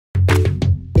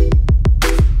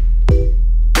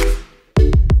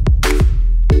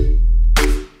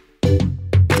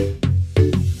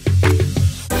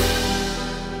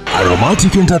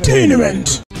Artic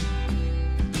Entertainment.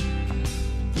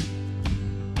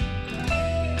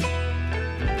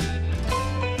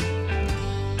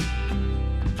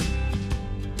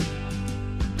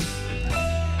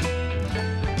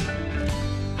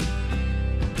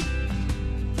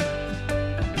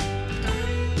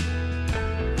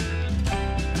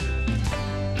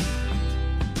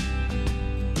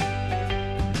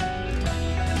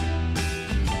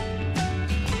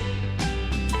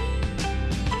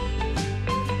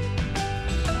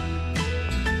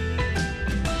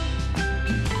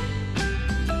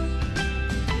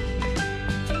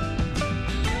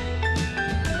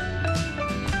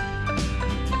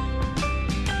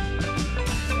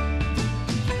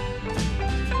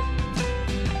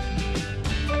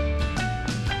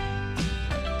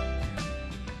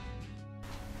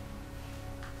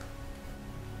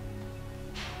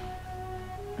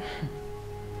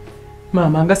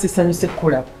 Mama nga sisanyuse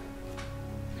kulaba.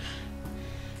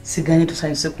 Siganye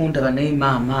tusanyuse kundaba naye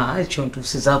mama ekyo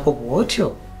ntusizaako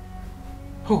bwotyo.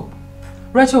 Ho.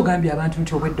 Lwaki ogambye abantu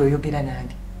nti obwedde oyogera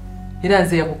nange? Era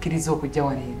nze yakukkiriza okujja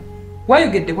wano eno.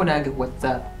 Wayogeddeko nange ku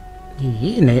WhatsApp.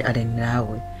 Naye ale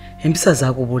naawe empisa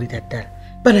zaakubuulira ddala.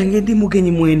 Banange ndi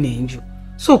mugenyi mwene enjo.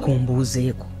 Sooka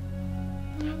ombuuzeeko.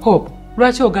 Hope,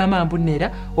 lwaki ogamba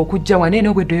mbunera okujja wano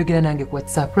eno obwedde oyogera nange ku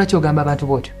WhatsApp? Lwaki ogamba abantu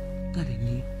bwotyo?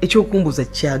 Ekyokumbuuza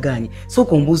kyaganye.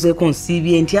 Sooka ombuuzeeko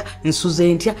nsiibye ntya,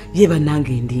 nsuze ntya, ye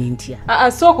bannange ndi ntya.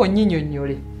 Sooka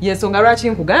onnyinyonnyole. Y'ensonga lwaki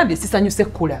nkugambye sisanyuse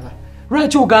kulaba.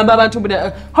 Lwaki ogamba abantu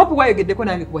mbunera Hope wayogeddeko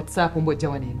nange ku WhatsApp mbojja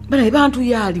wano eno? Bana bantu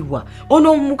yaaliwa.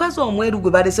 Ono omukazi omweru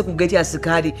gwe balese ku geti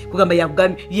asikaali kugamba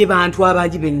yakugambye ye bantu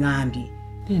abangi beŋŋambye.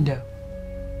 Linda.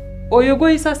 Oyo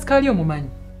goyisa asikaali omumanyi.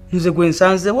 Nze gwe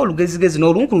nsanzeewo olugezigezi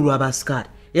n'olunkulu lw'abasikaali.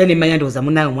 Era nemanya ndowooza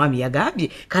munnaye omwami yagambye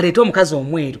kaleeta omukazi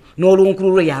omweru n'olunkulu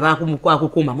lwe yaba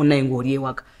akukuuma munnaye ng'oli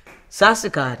ewaka.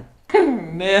 Saasikaali.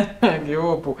 Naye nange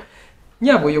Hope.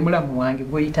 Nnyabo oyo mulamu wange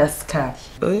gw'oyita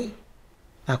asikaali.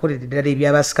 Akoledde ddala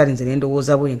eby'abasikaali nze ne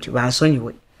ndowooza bwe ntyo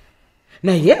bansonyiwe.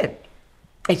 Naye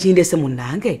ekindese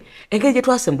munnange engeri gye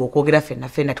twasemba okwogera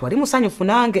ffenna twali musanyufu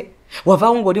nange.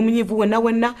 Wavaawo ng'oli munyiivu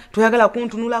wenna toyagala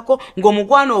kuntunulako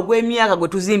ng'omukwano ogw'emyaka gwe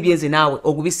tuzimbye nze naawe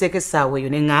ogubiseeko essaawa eyo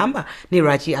ne ŋŋamba ne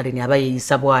lwaki aleni aba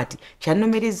yeeyisa bw'ati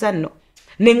kyannumirizza nno.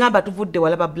 Ne ŋŋamba tuvudde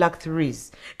walaba Black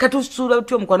Threes katusuula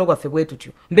tutya omukwano gwaffe bwe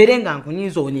tutyo mbeere nga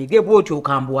nkunyiiza onyiige bw'otyo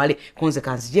okambuwale konze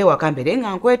kanzigye ewaka mbeere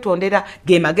nga nkwetondera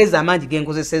ge magezi amangi ge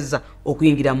nkozesezza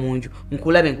okuyingira mu nju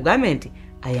nkulabe nkugambe nti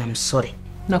I am sorry.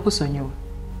 Nakusonyiwa.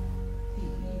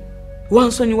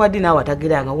 Wansonyiwa ddi naawe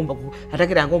atageranga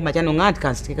omumakyano nga nti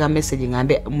kansiteeka message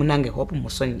ngambe munange Hope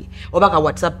musonyi oba ka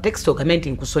WhatsApp text ogambe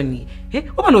nti nkusonyi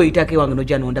oba n'oyitako ewange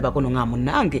n'ojja n'ondabako nga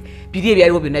munange biri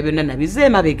ebyaliwo byonna nabize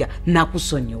emabega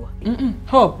nakusonyiwa.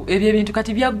 Hope ebyo ebintu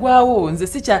kati byaggwawo nze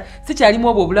sikyalimu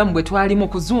obwo obulamu bwe twalimu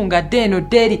kuzunga dde eno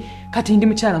dderi kati ndi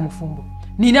mukyala mufumbo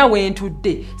nina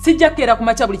wentudde sijja kukeera ku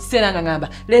makya buli kiseera nga ngamba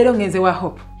leero ngenze wa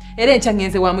Hope era enkya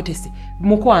ngenze wa Mutesi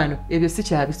mukwano ebyo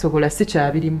sikyabisobola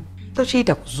sikyabirimu.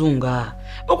 Tochiyita kuzunga.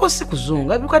 Oko si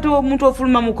kuzunga. Bikati omuntu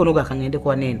ofuluma mukono gakangende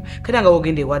kwa neno. Kati nga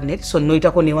ogende wa net so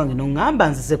noitako ne wange no ngamba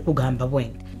nzize kugamba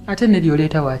bwende. Ate ne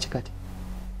byoleta wachi kati.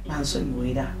 Mansoni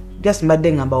wera. Just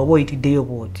mbadde ngamba obo itiddeyo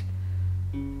bwoti.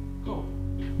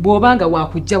 Bwobanga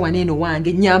wakujja waneno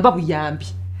wange nyamba buyambi.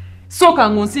 Soka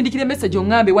ngonsindikire message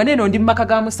ongambe waneno ndi maka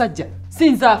ga musajja.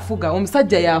 Sinza afuga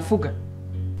omusajja yafuga.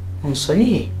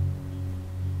 Onsoni.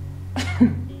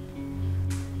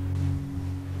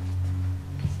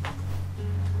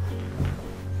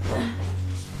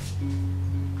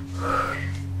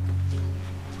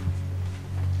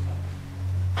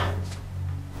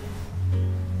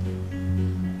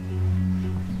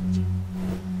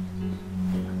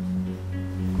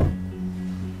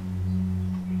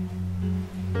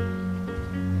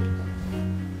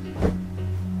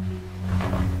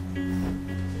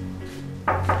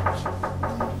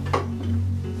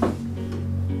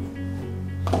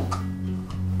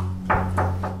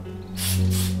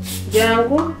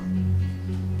 Jangu.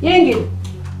 Yengi.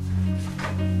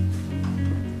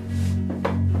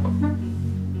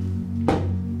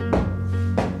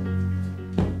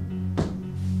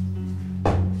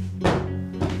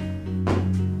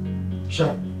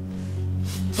 Sha.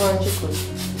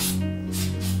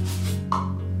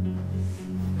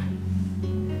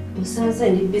 Musanze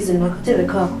ndi busy nakatebe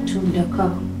kako tunda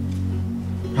kako.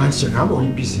 Anti ngamba oli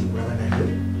busy kulaba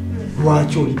naye.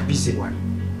 Lwaki oli busy wano?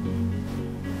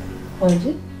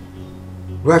 Wanje?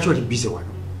 Lwaki oli busy wano?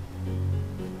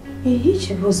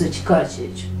 Kibuuzo kika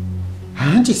kyekyo.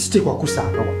 Anti sitekwa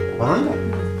kusanga wano kubanga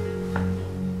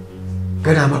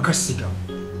gana amakasiga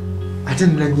ate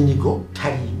nannyinigo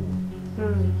taliiwo.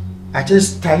 ate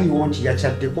sitaliwo nti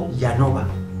yakyaddeko yanoba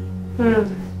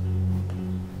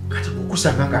kati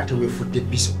kukusanga ng'ate weefudde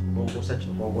biso bongosa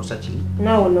kino bongosa kiri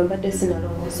naawe no mbadde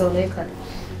sinalongoosa olekale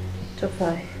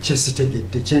tofaayo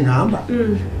kyesitegedde kyeŋŋamba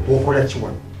okola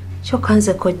kiwano kyokka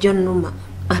nze kojja nnuma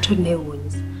ate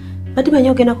neewuunyiza badde manyi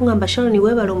ogenda kuŋŋamba Sharon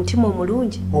weebala omutima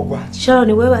omulungi ogwaki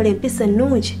Sharon weebala empisa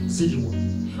ennungi ziriwo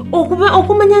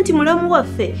okumanya nti mulamu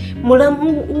waffe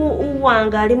mulamu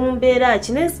wange ali mu mbeera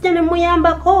ki nensijja ne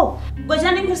muyambako gwe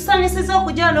kyandikusanyusiza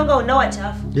okujja wano nga wonna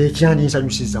wakyafu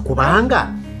ekyandinsanyusiza kubanga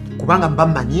mba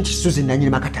mmanyi nti Suzy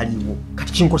nanyini makataliiwo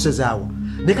kati kinkosezaawo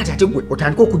naye kati ate gwe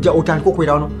otandika okujja otandika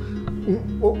okubeera wano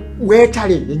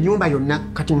weetale ennyumba yonna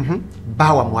kati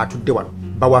bawa mwatudde wano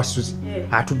bawa Suzy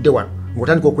atudde wano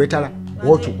ng'otandika okwetala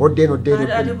otyo odde eno dde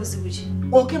ate buzibu ki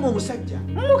okema omusajja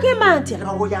mukema ntya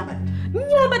abawoyambadde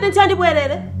nyambadde nti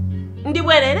ndi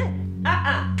bwerere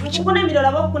nkukuna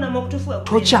emirala bakukunama okutufu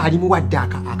tokyalimu wadde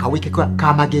akaweke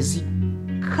k'amagezi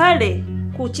kale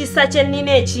ku kisa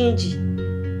kyennina ekingi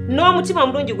n'omutima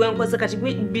omulungi gwenkoze kati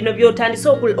bino by'otandise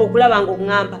okulaba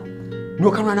ng'oŋŋamba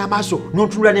n'okanula n'amaaso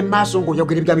n'ontunula ne maaso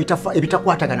ng'oyogera ebigambo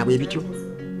ebitakwatagana bwe bityo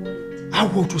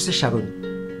awo otuuse Sharon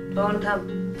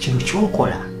kino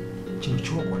kyokola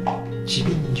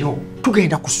kibi nnyo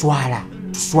tugenda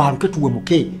tuswaluke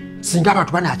tuwemuke singa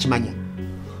abantu banaakimanya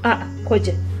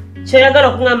koje kyoyagala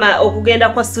okuŋŋamba okugenda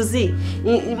kwa Suzy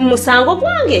musango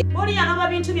gwange oli yanoba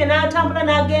bintu bye n'atambula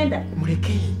n'agenda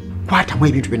muleke kwatamu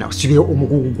ebintu byonna sibe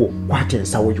omugugu gwo kwata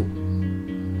ensawo yo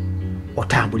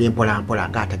otambula empolampola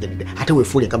ng'atagendedde ate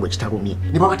weefuule nga bwe kitalumye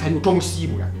ne bwaba tali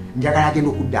tomusiibula njagala agenda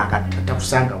okudda nga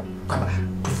takusangawo kaba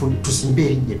tusimbe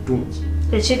erinnya eddungi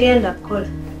ekigenda kukola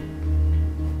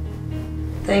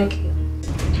thank you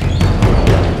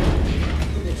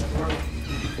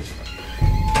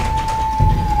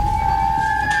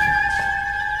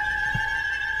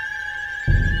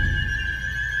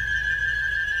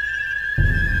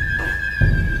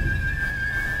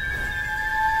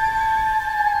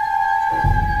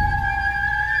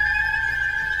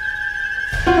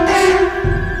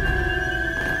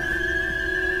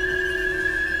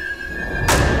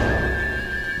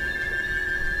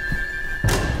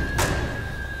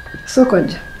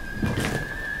Sokoja.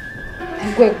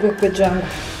 Gwe jangu.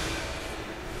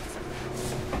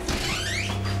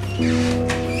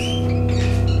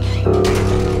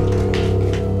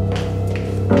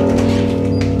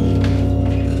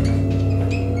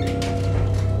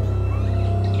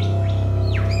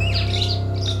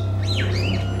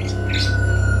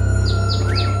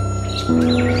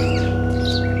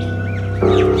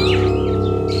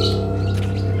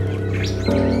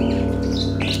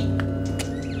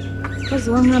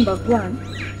 Wangamba gwan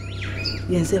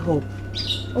yenze Hope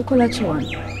okola ki wano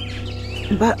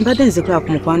mbadde nze kulaba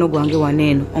ku mukwano gwange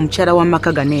waneeno omukyala wa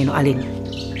maka ganeeno Aleni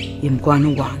ye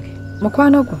mukwano gwange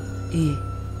mukwano gwo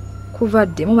kuva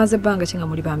dde mumaze ebbanga ki nga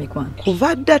muli ba mikwano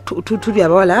kuva dda tuli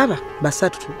abawala aba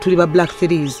basatu tuli ba Black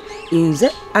Threes nze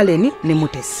Aleni ne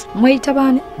Mutesi mweyita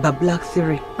baani ba Black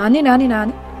Three ani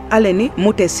Aleni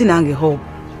Mutesi nange Hope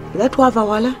era twava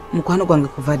wala mukwano gwange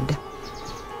kuva dda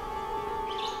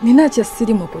nina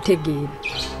kyesiri mu kutegeera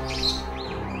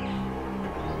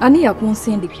ani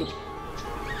yakunsindikira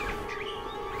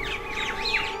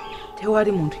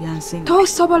tewali muntu yansindika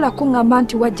tosobola kuŋŋamba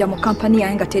nti wajja mu kampani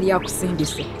yange nga teri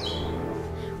akusindise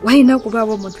walina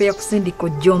okubaawo omuntu eyakusindika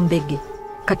ojjombege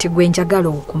kati gwe njagala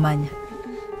okumanya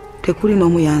tekuli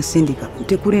n'omu yansindika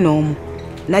tekuli n'omu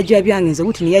najja byange nze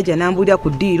buti niyajja nambulira ku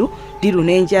ddiiru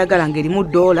nenjagala ng'erimu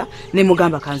 $1 ne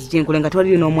mugamba kanzijenkule nga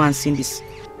tewali n'omu ansindise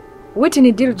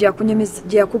Witini deal gyakunyumiza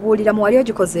gyakubuulira mu wali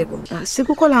ogikozeeko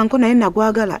sikukola nko naye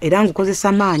nagwagala era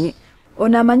ngukozesa maanyi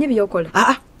ono amanyi byokola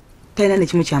talina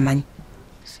nekimu kyamanyi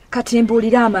kati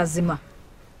mbuulira amazima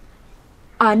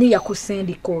ani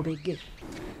yakusindika obege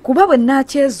kuba bwe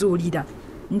nakyezuulira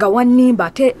nga wannimba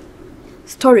ate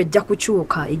story ejja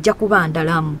kukyuka ejja kuba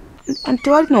ndalamu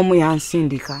tewali n'omu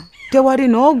yansindika tewali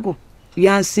n'ogu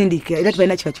yansindika era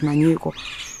tebalina kikakimanyiiko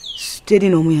teri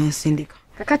n'omu yansindika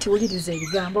kakati wuliriza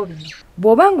ebigambo bino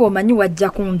bw'oba ng'omanyi wajja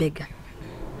kumbega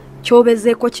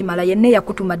kyobezeeko kimala yenna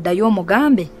yakutuma ddayo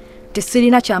omugambe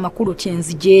tesirina kyamakulu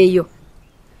kyenzijeeyo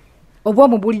oba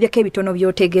omubuulireko ebitono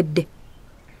by'otegedde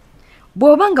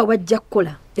bw'oba nga wajja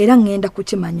kukola era ngenda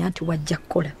kukimanya nti wajja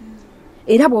kukola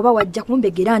era bw'oba wajja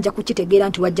kumbega era nja kukitegeera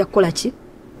nti wajja kukola ki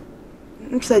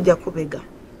nkisajja kubega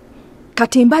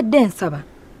kati mbadde nsaba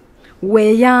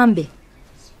weeyambe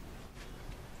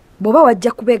bw'oba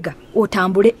wajja kubega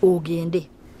otambule ogende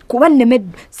kuba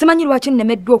simanyi lwaki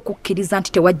nnemeddwa okukkiriza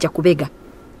nti tewajja kubega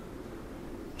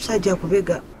sajja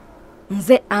kubega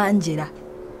nze Angela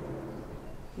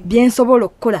bye nsobola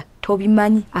okukola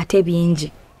tobimanyi ate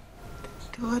bingi.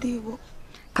 Tewaliwo.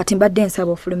 Kati mbadde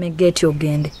nsaba ofulume geeti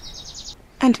ogende.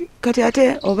 Anti kati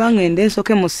ate oba ngende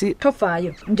nsoke musi.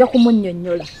 Tofaayo, nja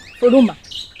kumunnyonnyola. Fuluma.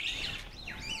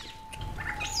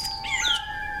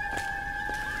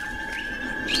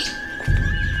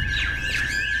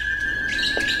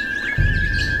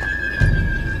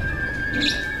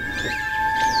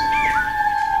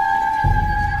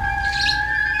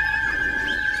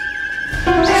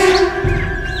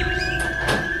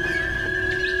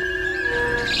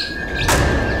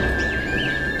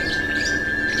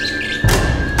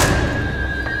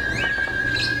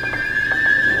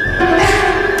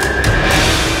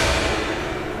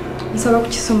 Nsaba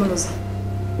kukisumuluza.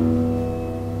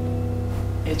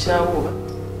 Ekyawuba.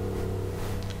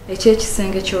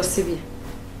 Ekyekisenge ky'osibye.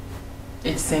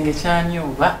 Ekisenge ky'ani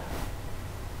oba?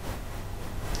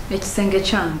 Ekisenge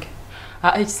kyange.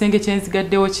 Ekisenge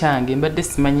kyenzigaddewo kyange mbadde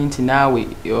simanyi nti naawe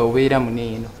obeera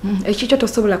muneeno. Ekikyo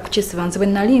tosobola kukisiba nze bwe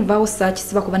nali nvaawo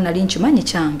saakisiba kuba nali nkimanyi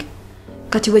kyange.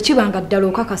 Kati bwe kibanga ddala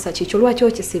okakasa kikyo lwaki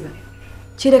okisiba?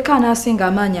 Kireka anaasinga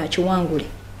amaanyi akiwangule.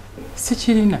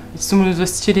 Sikirina, ekisumuluzo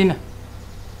sikirina.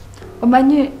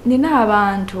 Omanyi nina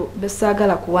abantu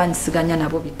besaagala kuwanyisiganya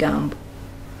nabo bigambo.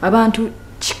 Abantu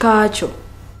kikaakyo.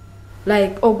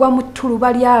 Like ogwa mu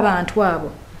ttuluba ly'abantu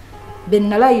abo.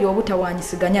 Bennalayira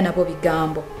obutawanyisiganya nabo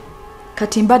bigambo.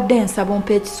 Kati mbadde nsaba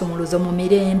ompe ekisumuluzo mu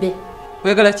mirembe.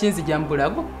 Oyagala kinzija mu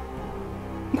bulago?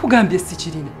 Nkugambye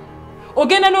sikirina.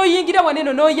 Ogenda n'oyingira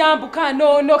waneno n'oyambuka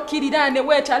n'okkirira ne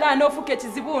weetala n'ofuka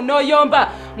ekizibu n'oyomba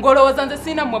ng'olowooza nze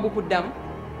sirina mmwe bukuddamu.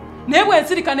 Naye bwe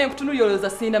nsirika n'enkutunulira olowooza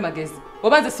sirina magezi.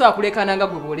 Oba nze siwa kuleekaana nga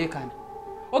gwe bw'oleekaana.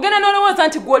 Ogenda n'olowooza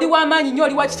nti gwe oli w'amaanyi nnyo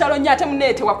oli wa kitalo nnyo ate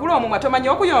muneete wakula omumwa tomanyi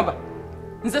okuyomba.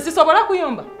 Nze sisobola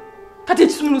kuyomba. Kati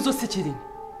ekisumuluzo sikirina.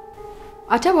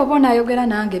 Ate bw'oba onaayogera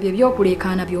nange ebyo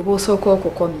ebyokuleekaana by'oba osooka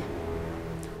okukomya.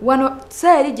 Wano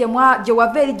seeri gye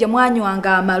wava eri gye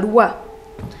mwanywanga amalwa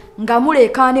nga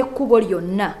muleekaana ekkubo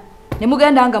lyonna ne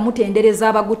mugenda nga mutendereza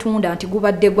abagutunda nti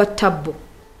gubadde gwa ttabbo.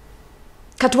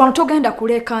 Kati wano togenda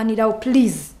kuleekaanirawo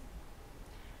please.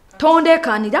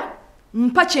 Tondeekaanira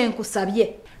mpa kye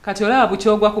nkusabye. Kati olaba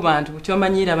bukyogwa ku bantu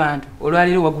bukyomanyiira bantu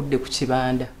olwaleero wagudde ku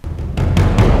kibanda.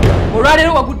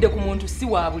 Olwaleero wagudde ku muntu si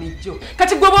wa bulijjo.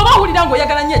 Kati gwe bw'oba owulira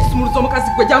ng'oyagala nnyo ekisumuluzo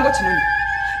omukazi gwe jangu kinoni.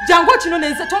 Jangu kinone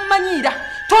nze tomanyiira.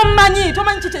 Tomanyi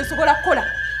kiki nsobola kukola.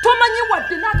 Tomanyi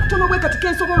wadde n'akatono bwe kati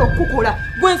kensobola okukukola.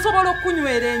 Gwe nsobola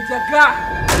okunywera enjaga.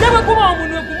 Ne bwe guba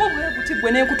omunwe gumu bwe guti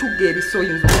gwe n'ekutugga ebiso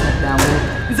oyinza okuddamu.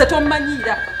 Nze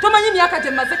tomanyiira. Tomanyi myaka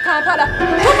gye mmaze Kampala.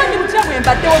 Tomanyi butya bwe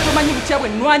mbaddewo, tomanyi butya bwe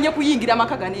nnwanye kuyingira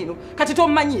amaka gano eno. Kati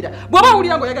tomanyiira. Bw'oba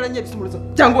owulira ng'oyagala nnyo ebisumuluzo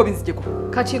jangu obinzijeko.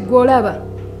 Kati gwe olaba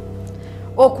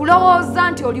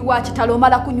okulowooza nti oli wa kitalo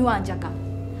omala kunywa njaga.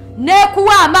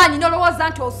 Neekuwa amaanyi n'olowooza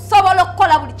nti osobola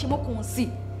okukola buli kimu ku nsi.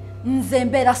 Nze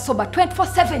mbeera soba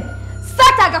 24/7.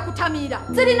 Saataaga kutamiira.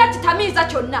 Sirina kitamiiza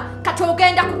kyonna. Kati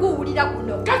ogenda kuguwulira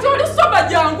guno. Kati oli soba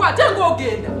jangu ate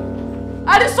ng'ogenda.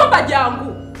 Ali soba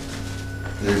jangu.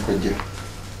 Kojja.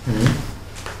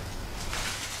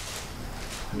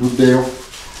 Nduddeyo.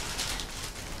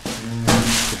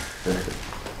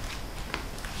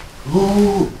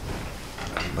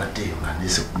 Mbaddeyo nga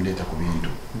ndeese kubireeta ku bintu.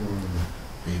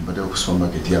 Mbaddeyo ku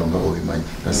supermarket yawe nga bw'obimanyi.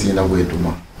 Nga sirina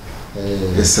bwetuma.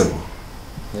 Essebo.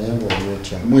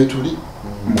 Mwetuli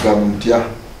mugambo mutya?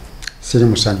 Siri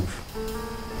musanyufu.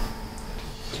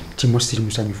 Timo siri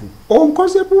musanyufu.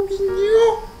 Onkoze bubi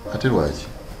nnyo. Ate lwaki?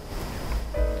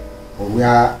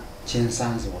 Olwa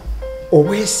kyensanzibwa.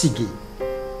 Obwesige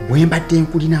bwe mbadde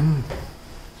nkulinamu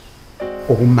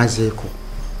obumazeeko.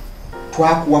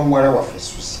 Twakuwa muwala waffe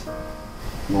Suzi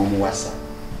n'omuwasa.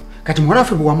 Kati muwala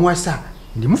waffe bwe wamuwasa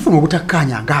ndimufuna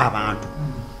obutakkaanya ng'abantu.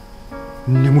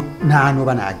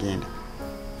 N'anooba n'agenda.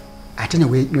 Ate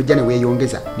nojja ne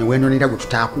weeyongeza ne weenonera gwe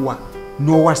tutaakuwa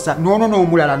n'owasa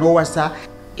n'omulala n'owasa.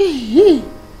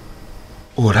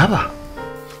 Olaba?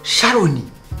 Sharoni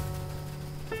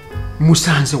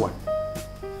musanze wano.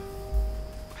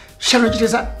 Sharoni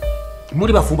kiteza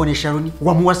muri bafumbo ne Sharoni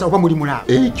wamuwasa oba muri mulaba.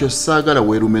 Ekyo saagala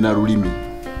weerume na lulimi.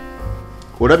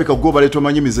 Olabika gwe obaleeta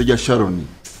omanyi mize gya Sharoni.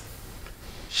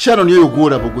 Sharoni eyo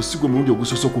gw'olaba gusigwe mulundi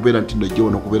ogusoose okubeera nti najja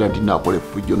wano okubeera nti naakola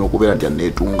effujjo n'okubeera nti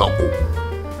aneetungako.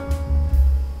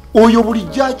 Oyo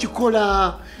bulijjo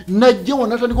akikola. Najja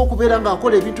wano atandika okubeera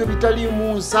ng'akola ebintu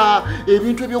ebitaliimu nsa,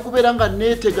 ebintu eby'okubeera nga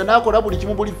neetega n'akola buli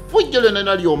kimu buli ffujjo lyonna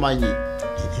nali omanyi.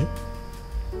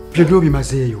 Byonna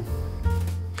obimazeeyo.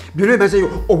 Byonna obimazeeyo.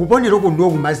 Obubonero bwonna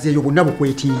obumazeeyo bwonna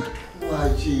bukwetinga.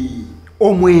 Lwaki?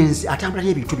 Omwenzi atambula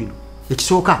n'ebintu bino.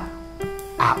 Ekisooka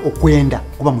okwenda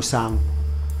kuba musango.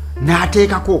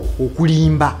 N'ateekako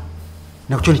okulimba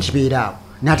nakyo ne kibeera awo.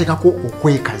 n'ateekako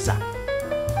okwekaza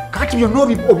kakati byonna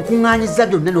obikuŋŋaanyiza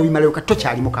byonna n'obimalayo kati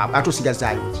tokyalimu kaaba ate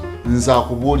osigazaayo ki nze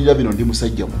akubuulira bino ndi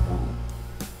musajja mukulu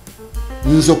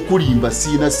nze okulimba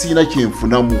siina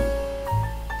kyenfunamu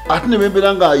ate ne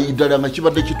bembeera nga ddala nga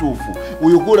kibadde kituufu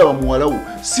oyo gwolaba muwalawo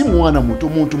si mwana muto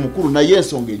muntu mukulu naye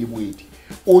ensonga eri bweti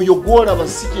oyo gwolaba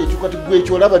si kyekyo kati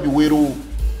gwekyolaba biwero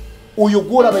oyo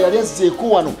gwolaba yali azzeeko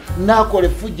wano n'akola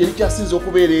effujjo erikyasinza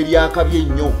okubeera eryakabi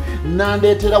ennyo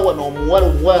nandeetera wano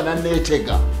omuwala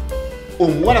nanneetega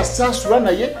omuwala saasula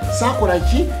naye saakola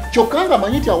ki kyokka nga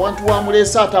manyi nti awantu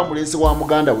wamuleese ate amuleese wa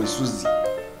muganda we Suzi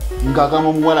ng'agamba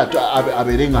omuwala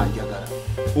abeere nga njagala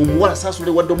omuwala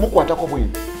saasule wadde omukwatako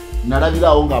bwenti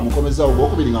nalabiraawo ng'amukomezaawo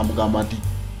gwokubiri ng'amugamba nti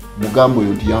mugamba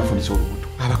oyo nti yanfunisa olubuto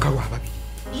abakalu ababiri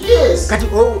yes kati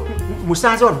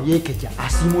musanze wano yeekeja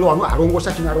asiimula wano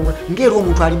alongoosa kino alongosa ng'era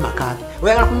omuntu ali mu makaabi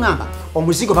oyagala kuŋŋamba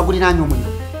omuzigo bagulinaanya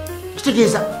omuliro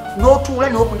kitegeeza n'otuula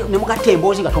ne mugatta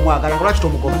emboozi nga tomwagala nga lwaki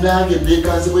tomugoba nange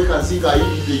neekanze bwekanzi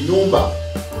ng'ayingidde ennyumba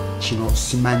kino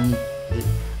simanyi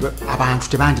abantu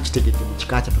tebandikitegedde mu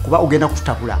kika kyaffe kuba ogenda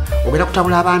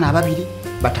kutabula abaana ababiri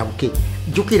batabuke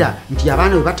jjukira nti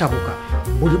abaana bwe batabuka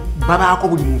babaako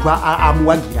buli muntu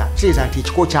amuwagira kitegeeza nti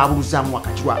ekiko kyabuluzaamu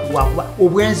wakati lwakuba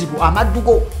obwenzibu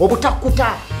amaddugo obutakkuta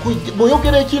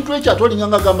bw'oyogera ekintu ekyo ate olinga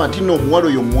ngagamba nti nno omuwala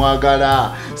oyo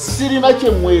mwagala sirina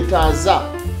kye mwetaaza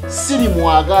siri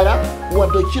mwagala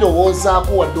wadde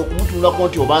okirowoozaako wadde okumutunulako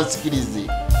nti oba nsikirize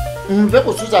nve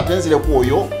kusuza atenzireku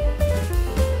oyo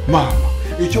maama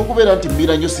ekyokubeera nti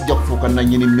mmira nnyo sijja kufuuka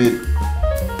nannyini mmere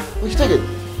okitegedde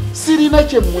sirina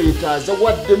kye mwetaaza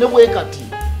wadde ne bwe kati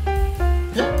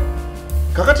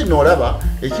kakati noolaba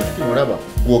ekintu kinolaba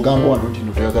gw'ogamba wano nti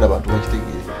no toyagala bantu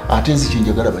bakitegeere ate nzi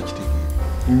kyenjagala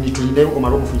bakitegeere tulinde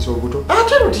omala okufunisa olubuto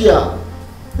ate lutya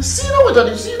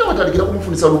sirina wetaligira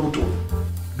kumufunisa lubuto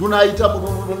lunayita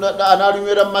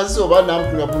analinywera mu mazzi oba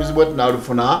namufunapfunizibwa ti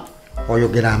nalufuna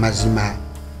oyogera amazima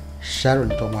Sharon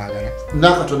tomwagala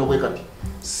nakatono bwe kati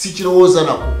sikirowooza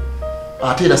nako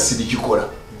ate era sirikikola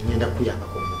ngenda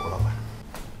kuyambako omugoba wano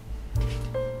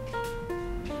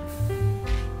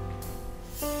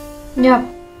nyabo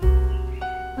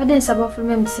wadde nsaba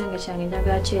ofulume mu kisenge kyange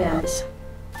njagala kyeyambisa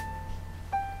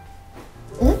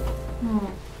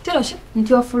tiroshi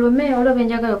nti ofulume olwoba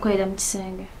enjagala okukolera mu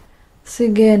kisenge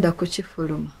sigenda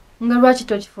kukifuluma nga lwaki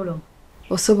tokifuluma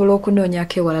osobola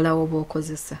okunoonyako ewalala woba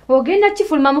okozesa ogenda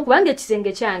kifulumamu kubanga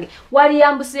ekisenge kyange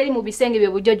waliyambusa eri mu bisenge bye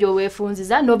bujjo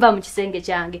gy'oweefunziza n'ova mu kisenge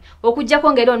kyange okuggyako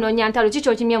ng'era onoonya ntalo kiki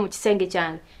okimye mu kisenge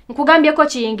kyange nkugambyeko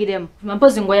kiyingiremu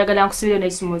mpozi ng'oyagala nkusibire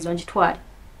n'ekisumuuzo nkitwale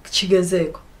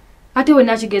kigezeeko ate we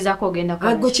nakigezaako ogenda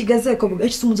agwe kigezeeko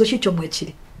ekisumuuzo kikyo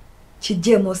mwekiri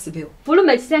kijjeemu osibewo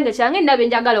fuluma ekisenge kyange nnabe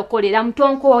njagala okukolera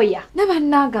mutonkooya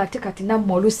nabannange ate kati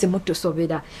nammwe oluusi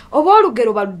mutusobera oba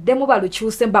olugero baluddemu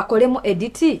balukyuse mbakolemu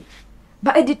editi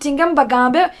baeditingemu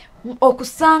bagambe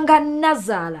okusanga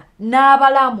nazaala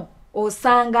n'abalamu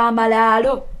osanga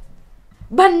amalaalo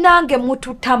bannange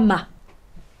mututama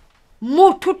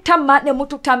ne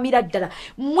mututamira ddala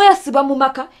mwesiba mu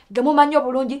maka gemumanyi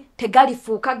obulungi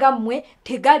tegalifuuka gammwe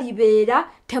tegalibeera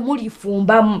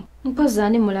temulifumbamu mpozi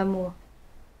ani mulamuwo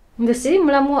nze siri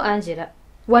mulamuwo Angela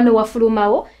wano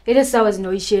wafulumawo era essaawa zino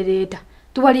oyikyereeta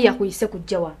tuwali yakuyise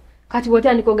kujja wano kati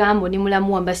bw'otandika ogamba ni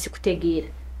mulamuwo mba sikutegeera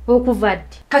okuva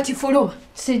ddi kati fuluma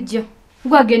sijja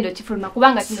gwagenda okifuluma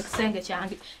kubanga kino kisenge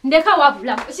kyange ndeka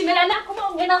wabulamu ekimera nakoma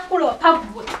ngenda kukulopa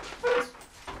ggwe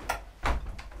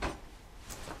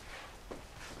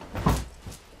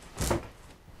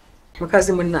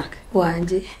mukazi munnange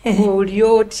wanje oli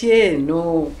otya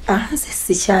eno nze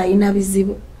sikyalina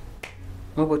bizibu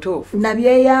mu butuufu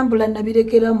nabyeyambula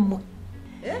nabirekera mmwe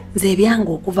nze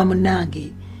ebyange okuva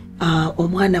munnange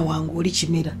omwana wange oli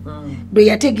Kimera bwe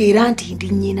yategeera nti ndi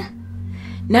nnyina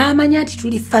n'amanya nti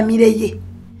tuli famire ye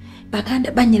baganda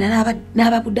bannyina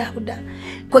n'ababudaabuda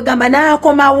kwegamba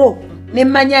n'akomawo ne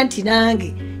mmanya nti nange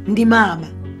ndi maama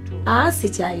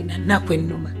sikyalina nnaku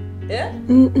ennuma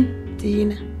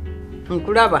tiina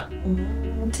nkulaba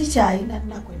sikyalina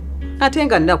nnaku ennuma ate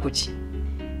nga nnaku ki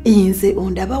nze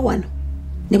ondaba wano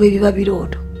ne bwe biba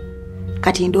birooto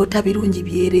kati ndoota birungi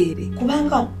byereere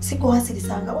kubanga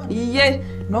sikuwasirisanga wano iye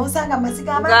nosanga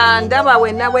masiga nga ndaba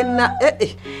wenna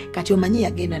kati omanyi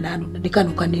yagenda nanona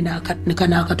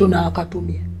nekanaakatono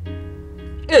akatumya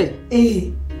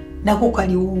nako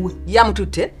kali wuwe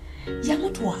yamututte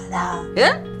yamutwala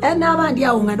n'abandi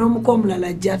awo nga n'omuko omulala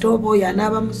ajja ate oba oyo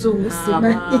anaaba muzungu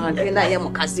simanyi naye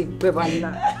mukazi gwe banna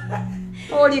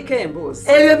oliko embuuzi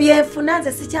ebyo byenfuna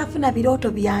nze sikyafuna birooto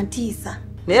byantiisa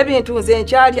naye bintu nze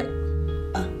nkyalya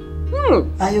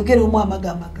ayogera omu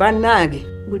amagamaga bannange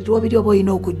buli lwobiri oba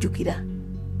olina okujjukira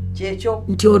kyekyo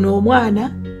nti ono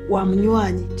omwana wa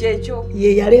munywanyi kyekyo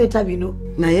ye yaleeta bino.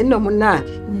 naye nno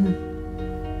munnange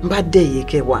mbadde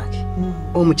eyeeka ewange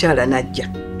omukyala najja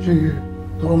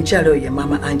ng'omukyala oyo ye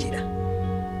maama Angela.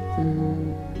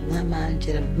 Maama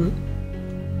Angela.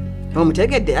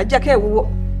 omutegedde ajjako ewuwo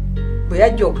bwe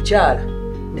yajja okukyala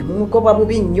ne mumugoba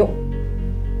bubi nnyo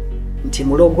nti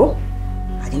mulogo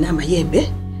alina amayembe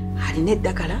alina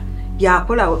eddagala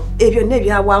yakola ebyo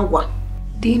n'ebyawangwa.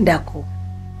 Lindako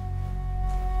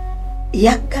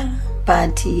yagamba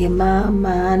nti ye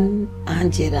maama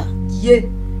Angela. ye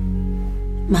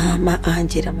Maama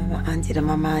Angela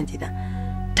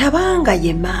tabanga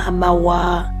ye maama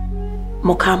wa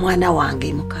mukamwana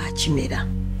wange muka Kimera.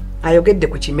 ayogedde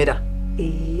ku Kimera.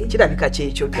 kirabika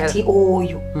kyekyo kati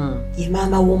oyo ye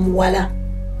maama w'omuwala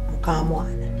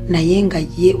mukamwana naye nga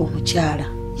ye omukyala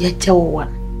yajjawo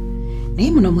wano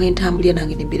naye muno mwentambulira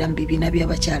nange nebiramu bibiina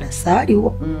by'abakyala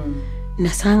saaliwo.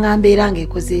 nasanga mbeera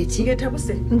ng'ekoze eki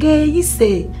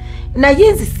ng'eyise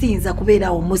naye nzisinza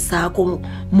kubeerawo musaako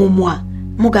mumwa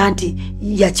muga nti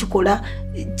yakikola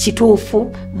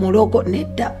kituufu mulogo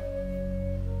nedda.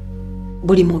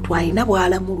 buli muntu alina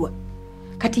bw'alamulwa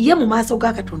kati ye mu maaso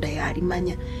ga Katonda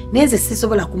yalimanya naye nze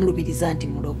sisobola kumulubiriza nti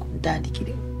mulogo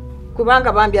ntandikire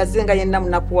kubanga bambi azenga yenna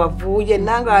munakuwavu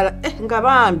yenna nga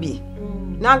bambi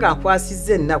nanga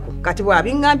nkwasizza ennaku kati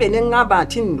bw'abiŋŋambye ne ŋŋamba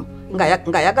nti nno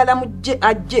ng'ayagala mujje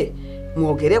ajje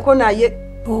mwogereko naye.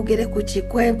 boogere ku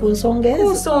kikwe ku nsonga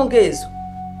ezo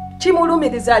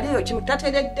kimulumiriza aliyo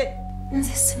kimutateredde.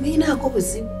 nze simuyinaako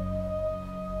buzibu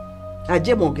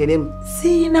ajje mwogeremu.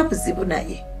 siyina buzibu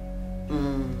naye.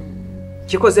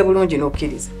 kikoze bulungi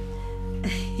n'okkiriza.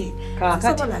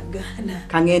 sobola gaana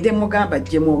kaŋŋende mugamba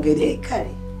ajje mwogere.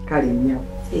 kale nnyo.